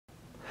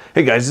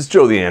Hey guys, it's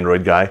Joe the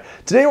Android Guy.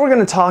 Today we're going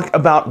to talk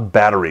about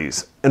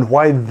batteries and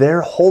why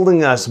they're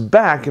holding us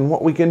back and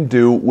what we can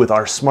do with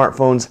our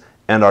smartphones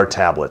and our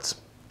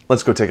tablets.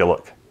 Let's go take a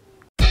look.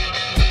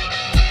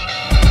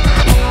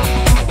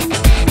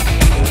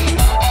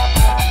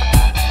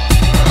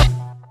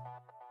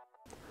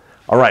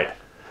 Alright,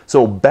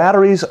 so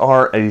batteries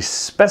are a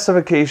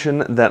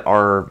specification that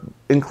are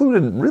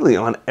included really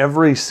on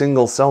every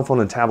single cell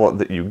phone and tablet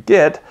that you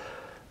get.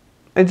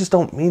 They just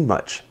don't mean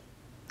much.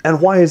 And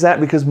why is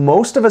that? Because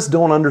most of us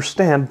don't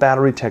understand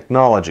battery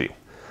technology.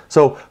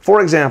 So,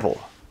 for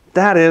example,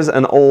 that is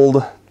an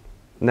old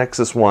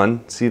Nexus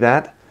One. See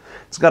that?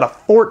 It's got a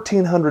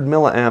 1400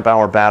 milliamp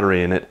hour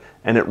battery in it,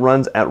 and it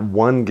runs at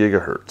 1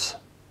 gigahertz.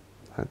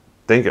 I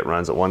think it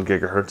runs at 1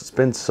 gigahertz. It's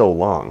been so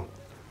long.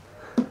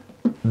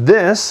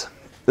 This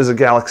is a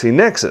Galaxy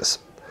Nexus.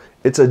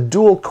 It's a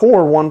dual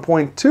core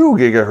 1.2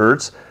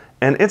 gigahertz,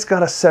 and it's got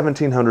a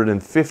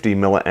 1750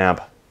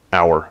 milliamp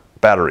hour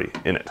battery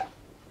in it.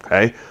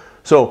 Okay,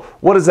 so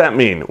what does that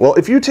mean? Well,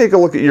 if you take a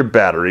look at your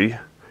battery,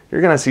 you're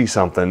going to see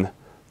something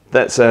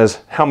that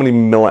says how many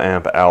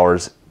milliamp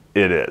hours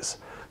it is.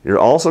 You're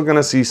also going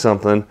to see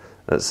something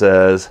that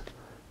says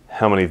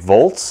how many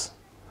volts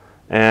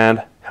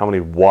and how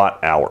many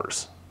watt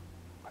hours.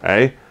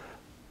 Okay,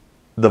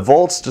 the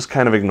volts just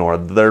kind of ignore.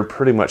 They're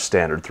pretty much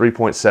standard,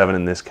 3.7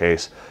 in this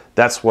case.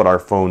 That's what our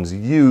phones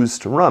use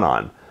to run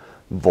on.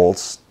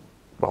 Volts,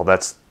 well,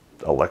 that's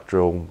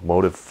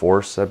electromotive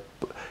force.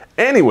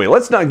 Anyway,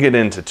 let's not get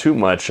into too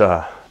much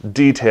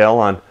detail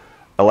on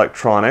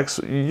electronics.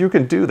 You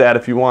can do that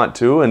if you want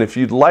to, and if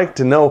you'd like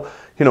to know,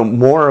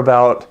 more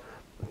about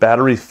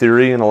battery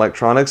theory and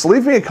electronics,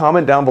 leave me a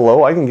comment down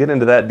below. I can get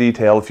into that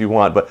detail if you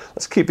want, but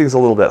let's keep things a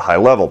little bit high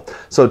level.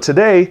 So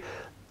today,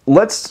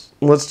 let's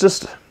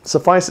just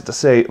suffice it to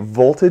say,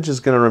 voltage is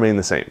going to remain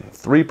the same.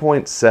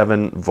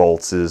 3.7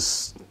 volts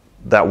is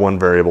that one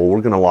variable.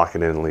 We're going to lock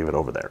it in and leave it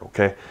over there,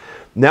 okay?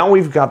 Now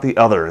we've got the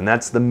other, and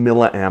that's the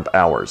milliamp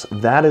hours.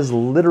 That is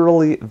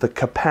literally the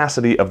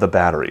capacity of the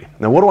battery.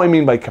 Now, what do I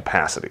mean by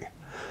capacity?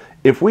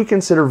 If we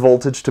consider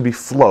voltage to be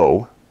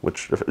flow,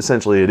 which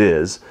essentially it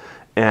is,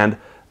 and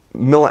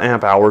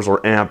milliamp hours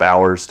or amp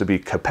hours to be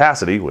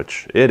capacity,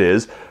 which it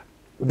is,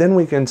 then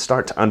we can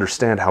start to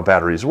understand how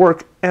batteries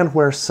work and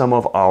where some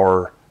of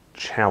our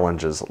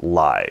challenges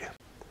lie.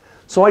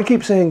 So I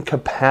keep saying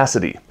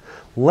capacity.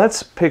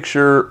 Let's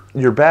picture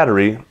your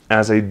battery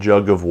as a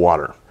jug of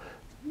water.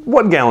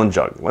 1 gallon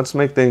jug. Let's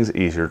make things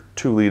easier.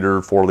 2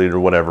 liter, 4 liter,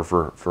 whatever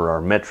for our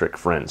metric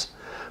friends.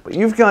 But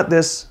you've got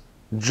this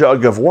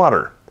jug of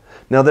water.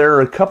 Now there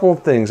are a couple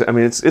of things. I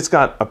mean, it's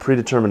got a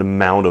predetermined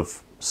amount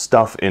of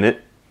stuff in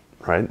it,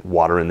 right?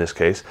 Water in this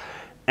case.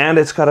 And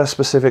it's got a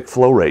specific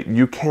flow rate.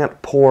 You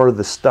can't pour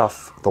the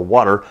stuff, the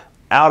water,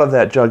 out of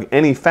that jug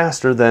any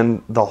faster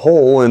than the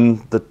hole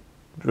in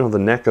the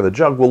neck of the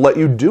jug will let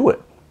you do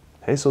it.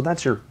 Okay, so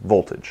that's your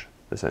voltage,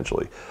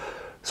 essentially.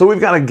 So we've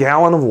got a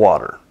gallon of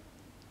water.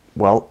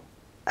 Well,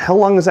 how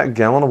long is that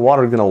gallon of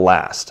water going to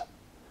last?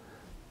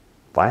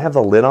 If I have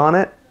the lid on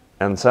it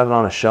and set it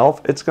on a shelf,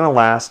 it's going to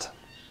last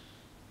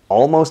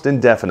almost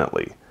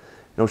indefinitely.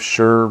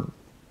 Sure,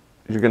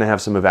 you're going to have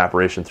some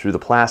evaporation through the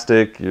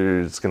plastic.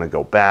 It's going to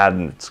go bad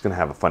and it's going to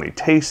have a funny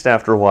taste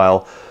after a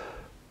while.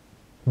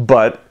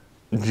 But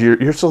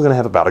you're still going to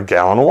have about a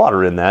gallon of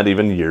water in that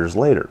even years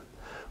later.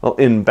 Well,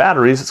 in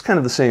batteries, it's kind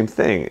of the same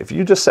thing. If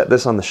you just set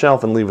this on the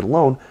shelf and leave it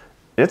alone,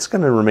 it's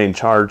going to remain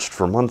charged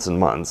for months and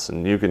months,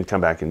 and you can come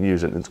back and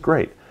use it, and it's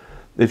great.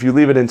 If you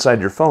leave it inside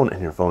your phone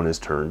and your phone is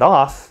turned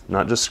off,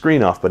 not just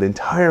screen off, but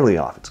entirely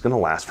off, it's going to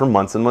last for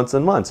months and months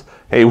and months.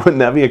 Hey, wouldn't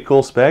that be a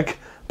cool spec?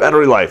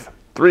 Battery life,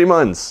 3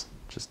 months.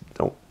 Just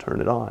don't turn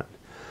it on.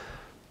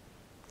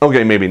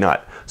 Okay, maybe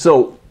not.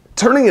 So,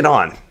 turning it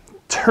on,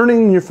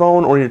 turning your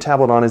phone or your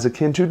tablet on is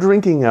akin to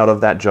drinking out of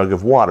that jug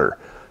of water.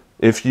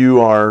 If you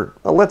are,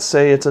 let's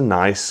say it's a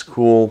nice,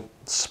 cool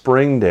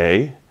spring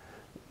day,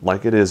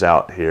 like it is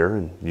out here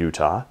in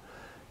Utah,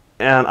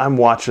 and I'm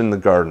watching the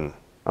garden.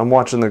 I'm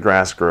watching the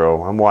grass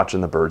grow. I'm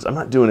watching the birds. I'm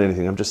not doing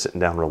anything. I'm just sitting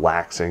down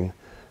relaxing.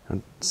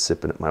 I'm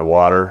sipping at my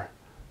water.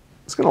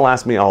 It's going to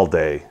last me all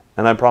day,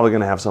 and I'm probably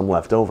going to have some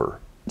left over.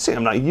 See,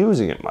 I'm not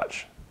using it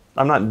much.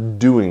 I'm not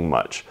doing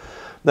much.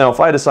 Now, if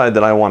I decide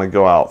that I want to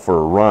go out for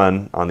a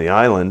run on the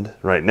island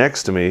right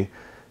next to me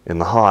in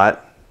the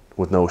hot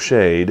with no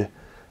shade,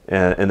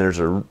 and there's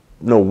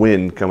no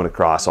wind coming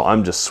across, so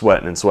I'm just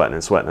sweating and sweating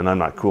and sweating, and I'm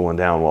not cooling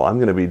down, well, I'm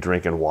going to be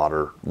drinking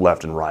water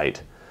left and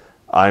right.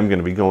 I'm going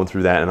to be going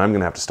through that, and I'm going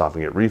to have to stop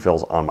and get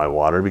refills on my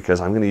water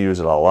because I'm going to use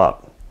it all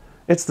up.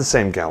 It's the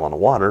same gallon of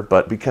water,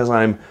 but because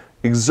I'm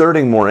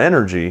exerting more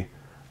energy,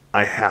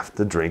 I have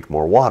to drink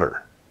more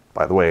water.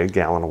 By the way, a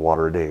gallon of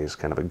water a day is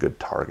kind of a good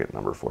target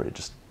number for you,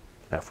 just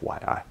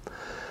FYI.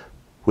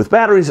 With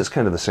batteries, it's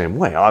kind of the same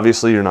way.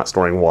 Obviously, you're not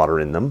storing water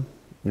in them.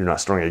 You're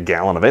not storing a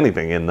gallon of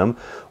anything in them.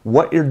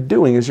 What you're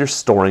doing is you're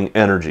storing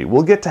energy.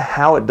 We'll get to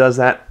how it does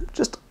that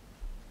just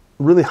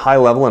really high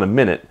level in a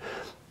minute.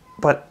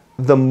 But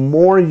the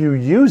more you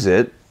use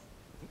it,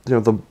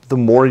 the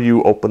more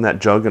you open that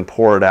jug and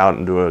pour it out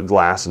into a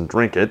glass and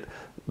drink it,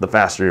 the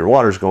faster your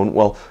water's going.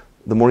 Well,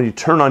 the more you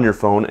turn on your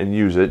phone and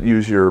use it,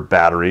 use your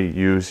battery,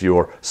 use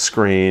your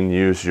screen,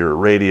 use your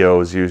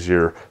radios, use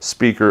your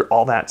speaker,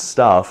 all that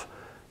stuff,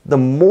 the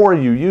more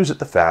you use it,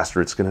 the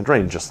faster it's going to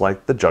drain, just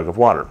like the jug of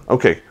water.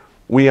 Okay,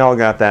 we all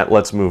got that.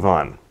 Let's move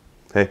on.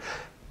 Okay,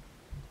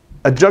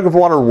 a jug of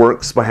water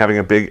works by having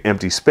a big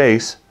empty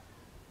space,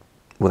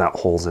 without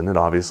holes in it,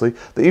 obviously,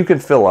 that you can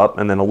fill up,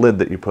 and then a lid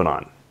that you put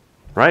on,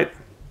 right?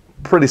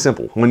 Pretty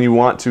simple. When you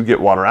want to get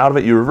water out of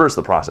it, you reverse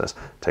the process.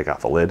 Take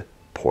off the lid,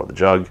 pour the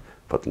jug,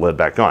 put the lid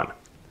back on.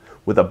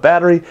 With a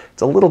battery,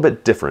 it's a little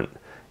bit different.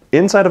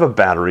 Inside of a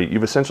battery,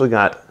 you've essentially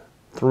got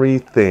three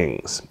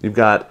things. You've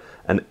got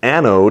an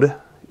anode,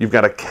 you've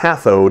got a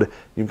cathode,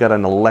 you've got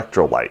an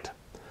electrolyte.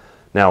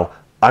 Now,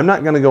 I'm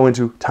not going to go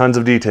into tons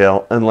of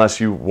detail unless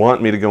you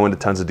want me to go into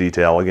tons of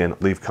detail. Again,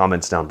 leave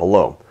comments down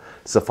below.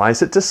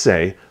 Suffice it to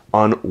say,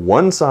 on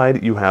one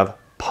side you have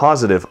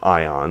positive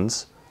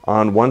ions,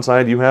 on one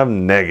side you have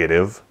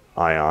negative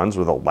ions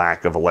with a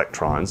lack of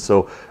electrons.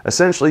 So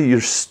essentially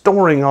you're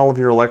storing all of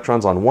your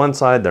electrons on one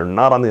side, they're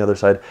not on the other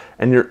side,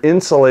 and you're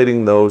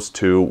insulating those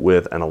two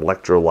with an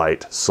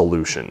electrolyte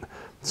solution.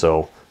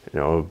 So, you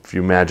know, if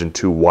you imagine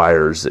two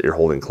wires that you're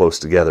holding close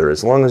together,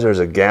 as long as there's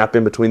a gap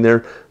in between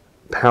there,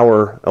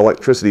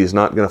 electricity is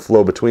not going to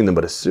flow between them,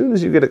 but as soon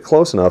as you get it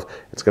close enough,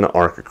 it's going to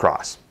arc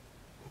across.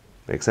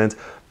 Make sense?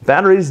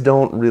 Batteries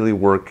don't really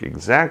work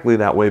exactly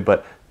that way,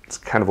 but it's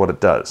kind of what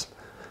it does.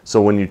 So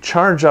when you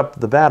charge up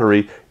the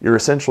battery, you're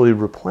essentially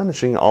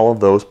replenishing all of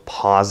those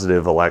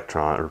positive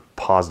electrons, or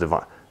positive,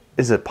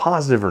 is it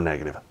positive or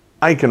negative?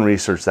 I can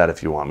research that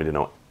if you want me to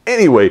know.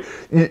 Anyway,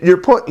 you're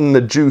putting the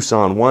juice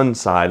on one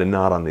side and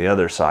not on the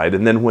other side,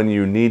 and then when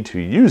you need to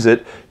use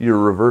it, you're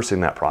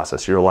reversing that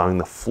process. You're allowing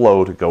the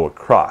flow to go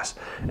across.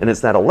 And it's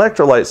that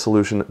electrolyte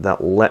solution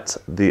that lets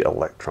the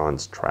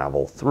electrons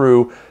travel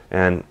through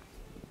and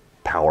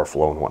power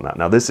flow and whatnot.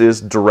 Now this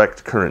is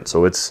direct current,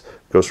 so it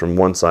goes from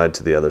one side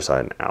to the other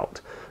side and out.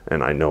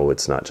 And I know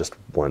it's not just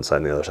one side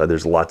and the other side.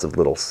 There's lots of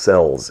little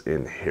cells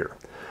in here.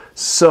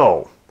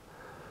 So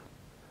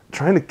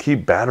trying to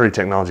keep battery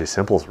technology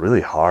simple is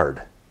really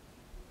hard.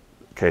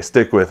 Okay,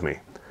 stick with me.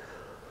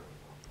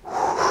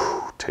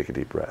 Take a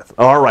deep breath.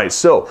 All right,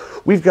 so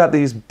we've got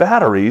these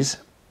batteries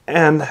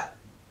and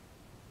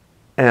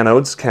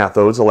anodes,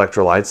 cathodes,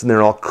 electrolytes, and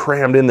they're all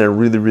crammed in there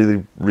really,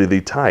 really,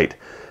 really tight.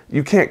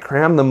 You can't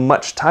cram them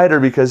much tighter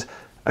because,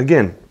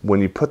 again,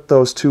 when you put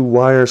those two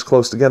wires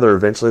close together,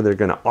 eventually they're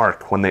going to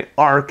arc. When they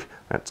arc,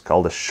 that's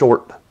called a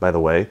short, by the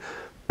way,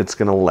 it's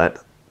going to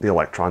let the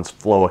electrons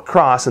flow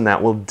across, and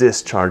that will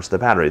discharge the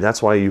battery.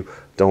 That's why you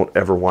don't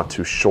ever want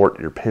to short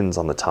your pins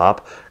on the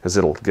top, because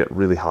it'll get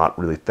really hot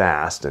really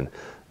fast and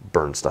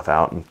burn stuff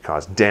out and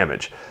cause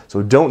damage.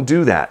 So don't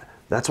do that.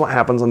 That's what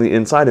happens on the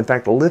inside. In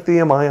fact,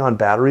 lithium-ion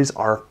batteries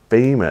are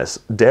famous.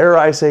 Dare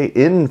I say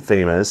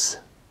infamous.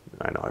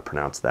 I know I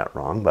pronounced that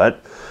wrong,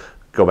 but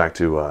go back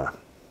to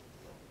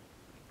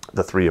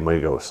the Three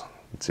Amigos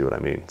and see what I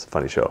mean. It's a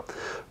funny show.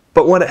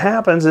 But what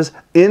happens is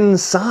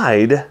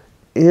inside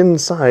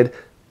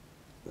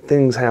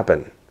things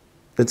happen.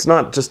 It's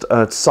not just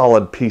a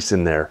solid piece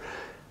in there.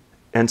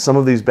 And some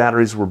of these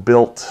batteries were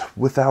built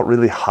without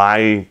really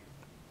high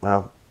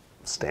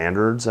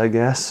standards, I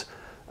guess.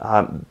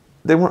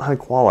 They weren't high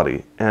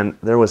quality, and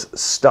there was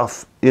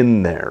stuff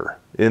in there,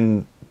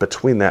 in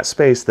between that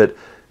space, that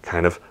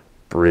kind of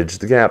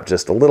bridged the gap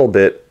just a little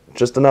bit,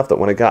 just enough that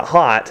when it got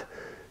hot,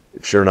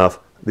 sure enough,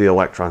 the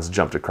electrons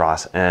jumped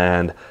across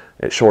and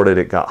it shorted,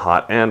 it got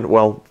hot, and,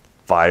 well,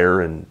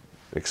 fire and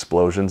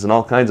explosions and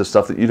all kinds of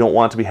stuff that you don't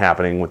want to be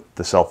happening with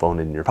the cell phone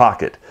in your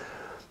pocket.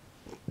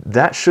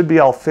 That should be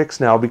all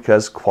fixed now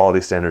because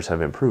quality standards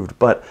have improved,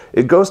 but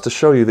it goes to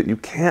show you that you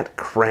can't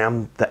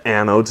cram the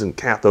anodes and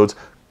cathodes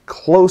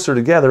closer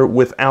together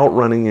without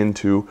running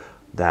into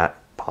that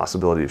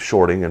possibility of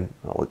shorting and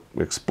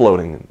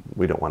exploding, and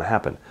we don't want to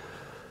happen.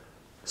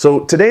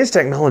 So today's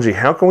technology,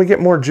 how can we get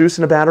more juice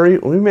in a battery?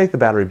 Well, we make the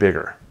battery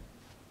bigger.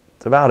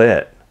 That's about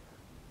it.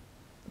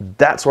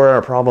 That's where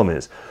our problem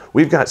is.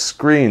 We've got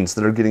screens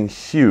that are getting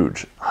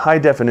huge, high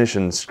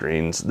definition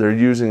screens. They're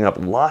using up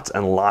lots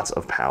and lots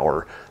of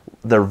power.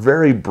 They're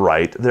very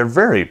bright, they're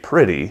very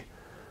pretty,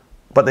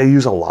 but they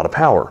use a lot of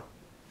power.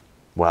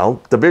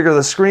 Well, the bigger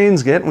the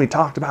screens get, and we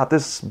talked about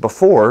this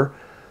before,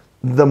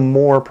 the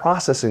more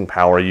processing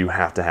power you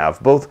have to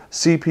have, both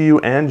CPU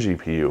and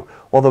GPU.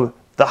 Well,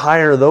 the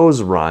higher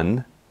those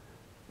run,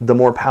 the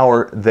more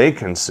power they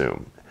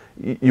consume.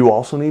 You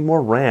also need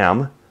more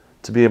RAM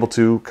to be able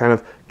to kind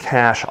of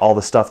cache all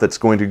the stuff that's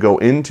going to go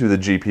into the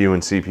GPU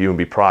and CPU and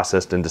be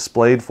processed and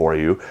displayed for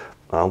you.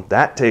 Well,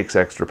 that takes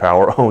extra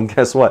power. Oh, and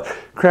guess what?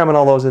 Cramming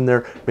all those in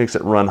there makes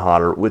it run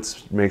hotter,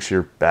 which makes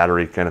your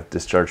battery kind of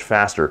discharge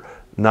faster.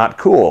 Not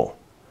cool.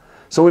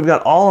 So we've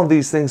got all of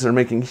these things that are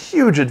making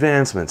huge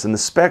advancements, and the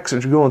specs are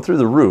going through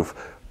the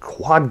roof.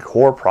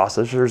 Quad-core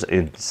processors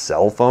in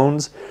cell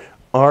phones?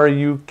 Are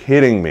you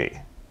kidding me?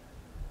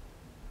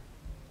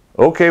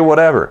 Okay,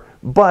 whatever.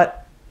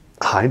 But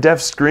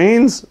high-def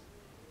screens?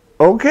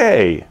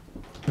 Okay.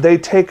 They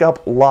take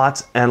up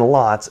lots and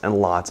lots and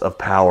lots of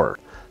power.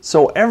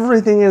 So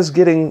everything is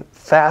getting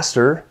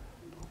faster,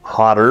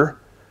 hotter,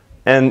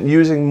 and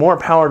using more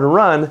power to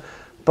run,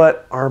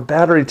 but our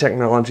battery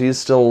technology is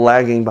still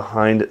lagging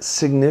behind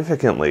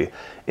significantly.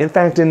 In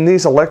fact, in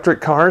these electric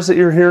cars that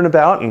you're hearing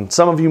about, and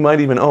some of you might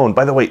even own,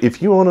 by the way,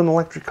 if you own an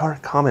electric car,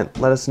 comment,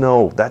 let us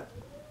know. That's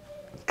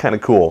kind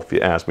of cool if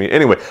you ask me.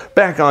 Anyway,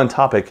 back on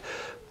topic.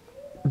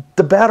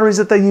 The batteries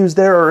that they use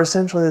there are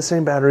essentially the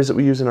same batteries that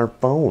we use in our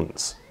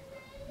phones.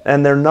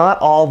 And they're not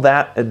all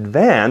that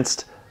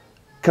advanced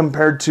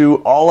compared to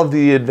all of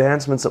the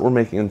advancements that we're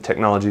making in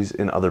technologies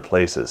in other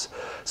places.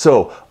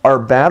 So, are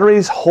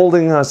batteries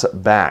holding us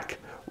back?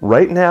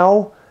 Right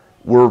now,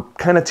 we're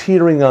kind of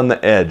teetering on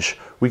the edge.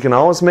 We can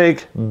always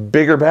make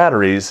bigger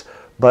batteries,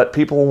 but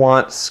people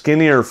want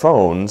skinnier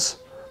phones.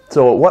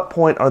 So at what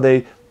point are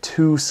they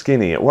too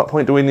skinny? At what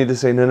point do we need to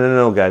say, no, no,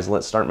 no, guys,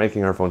 let's start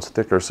making our phones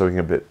thicker so we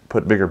can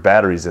put bigger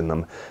batteries in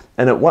them?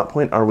 And at what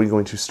point are we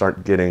going to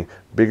start getting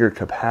bigger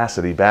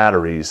capacity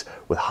batteries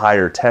with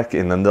higher tech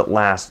in them that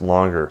last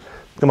longer?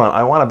 Come on,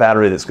 I want a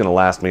battery that's going to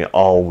last me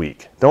all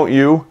week. Don't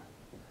you?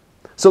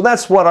 So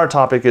that's what our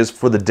topic is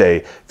for the day.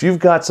 If you've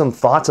got some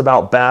thoughts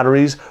about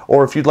batteries,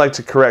 or if you'd like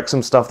to correct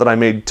some stuff that I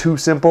made too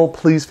simple,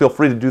 please feel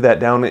free to do that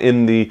down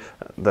in the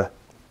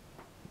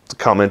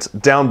comments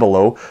down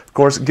below. Of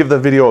course, give the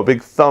video a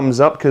big thumbs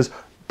up, because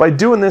by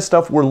doing this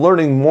stuff, we're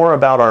learning more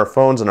about our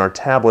phones and our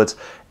tablets,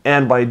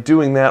 and by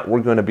doing that,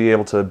 we're going to be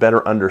able to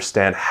better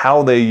understand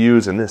how they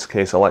use, in this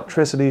case,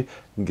 electricity,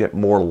 and get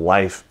more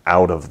life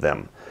out of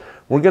them.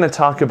 We're going to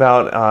talk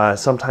about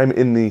sometime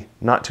in the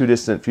not too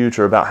distant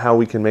future about how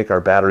we can make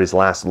our batteries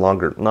last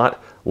longer.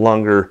 Not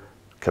longer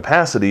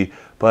capacity,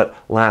 but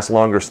last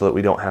longer so that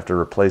we don't have to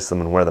replace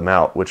them and wear them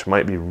out, which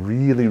might be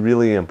really,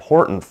 really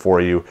important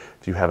for you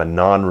if you have a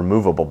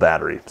non-removable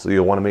battery. So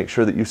you'll want to make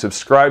sure that you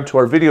subscribe to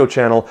our video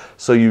channel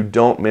so you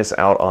don't miss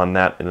out on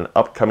that in an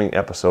upcoming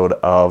episode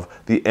of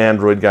the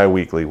Android Guy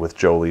Weekly with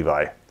Joe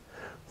Levi.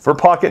 For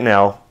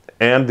Pocketnow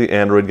and the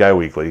Android Guy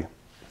Weekly,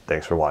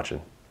 thanks for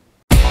watching.